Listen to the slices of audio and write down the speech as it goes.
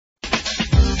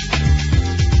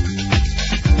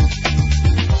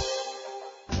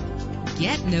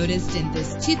Get noticed in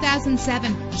this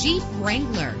 2007 Jeep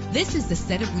Wrangler. This is the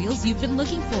set of wheels you've been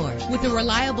looking for, with a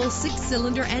reliable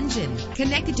 6-cylinder engine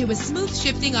connected to a smooth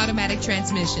shifting automatic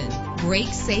transmission.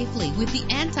 Brake safely with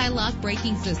the anti-lock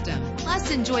braking system. Plus,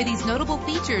 enjoy these notable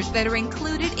features that are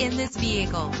included in this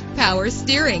vehicle: power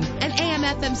steering, an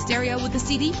AM/FM stereo with a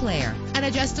CD player, an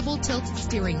adjustable tilt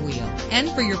steering wheel.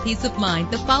 And for your peace of mind,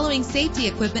 the following safety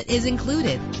equipment is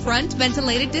included: front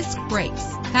ventilated disc brakes,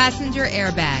 passenger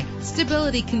airbag,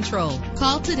 stability control.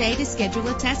 Call today to schedule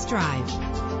a test drive.